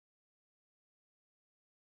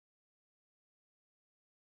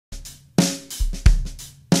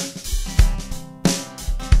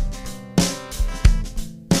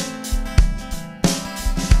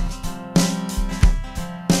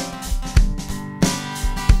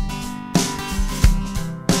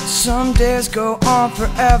Some days go on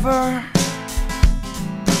forever.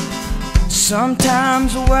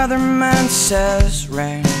 Sometimes the weatherman says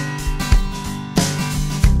rain.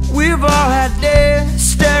 We've all had days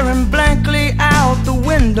staring blankly out the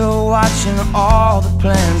window, watching all the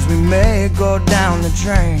plans we made go down the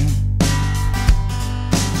drain.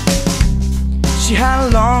 She had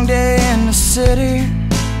a long day in the city,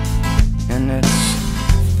 and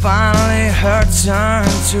it's finally her turn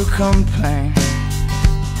to complain.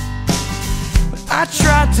 But I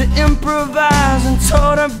tried to improvise and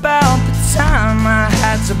told her about the time I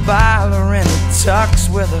had to buy her in the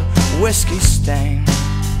tux with a whiskey stain.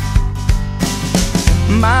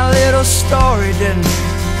 My little story didn't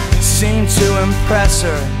seem to impress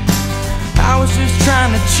her. I was just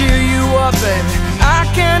trying to cheer you up, baby. I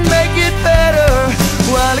can make it better.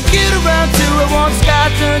 Well, I get around to it once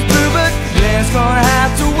sky turns blue, but then it's gonna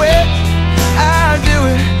have to wait. I'll do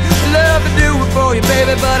it, love to do it for you,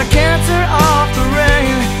 baby, but I can't turn off the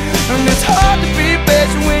rain. And it's hard to be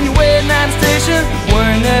patient when you're waiting at the station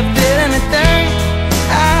where you never did anything.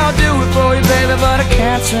 I'll do it for you, baby, but I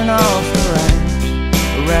can't turn off the rain.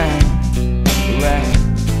 Rain, rain.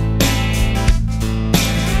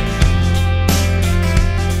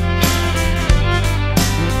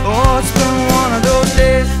 Oh, it's been one of those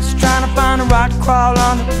days, just trying to find a rock to crawl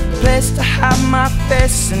on, a place to hide my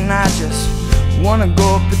face. And I just wanna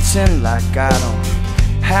go pretend like I don't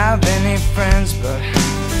have any friends, but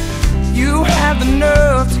you have the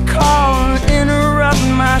nerve to call and interrupt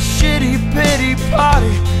my shitty pity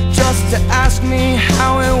party just to ask me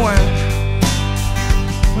how it went.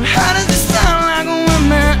 How does it sound like a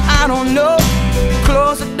woman? I don't know.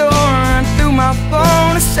 Closed the door and threw my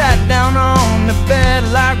phone and sat down on the bed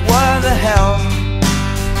like what the hell.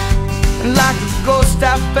 Like a ghost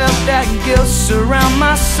I felt that guilt surround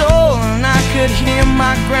my soul, and I could hear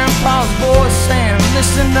my grandpa's voice saying,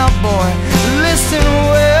 listen up boy, listen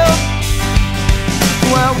well.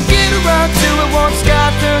 Well, we'll get around to it once sky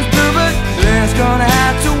turns blue, but then it's gonna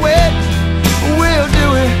have to wait. We'll do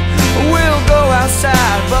it, we'll go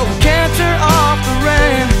outside, but we can't turn off the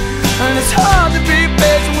rain. And it's hard to be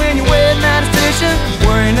patient when you're waiting at a station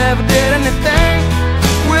where you never did anything.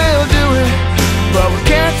 We'll do it, but we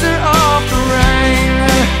can't turn off the rain.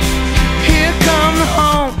 Here come the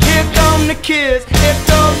home, here come the kids, here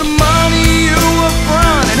comes the money you were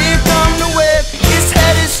fronting. Here come the wave, it's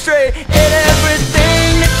headed straight at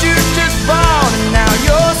everything that you just bought. And now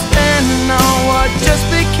you're standing on what just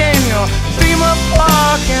became your Beamer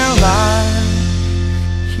parking lot.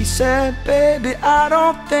 He said, baby, I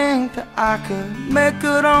don't think that I could make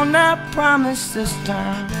good on that promise this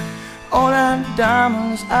time. All that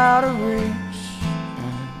diamond's out of reach.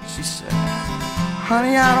 And she said,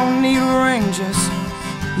 honey, I don't need a ring, just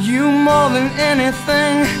you more than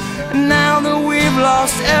anything. And now that we've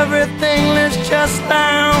lost everything, let's just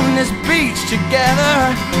lie on this beach together.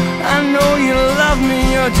 I know you love me,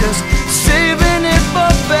 you're just saving it for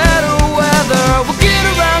better weather. We'll get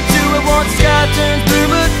around to it once sky turns blue.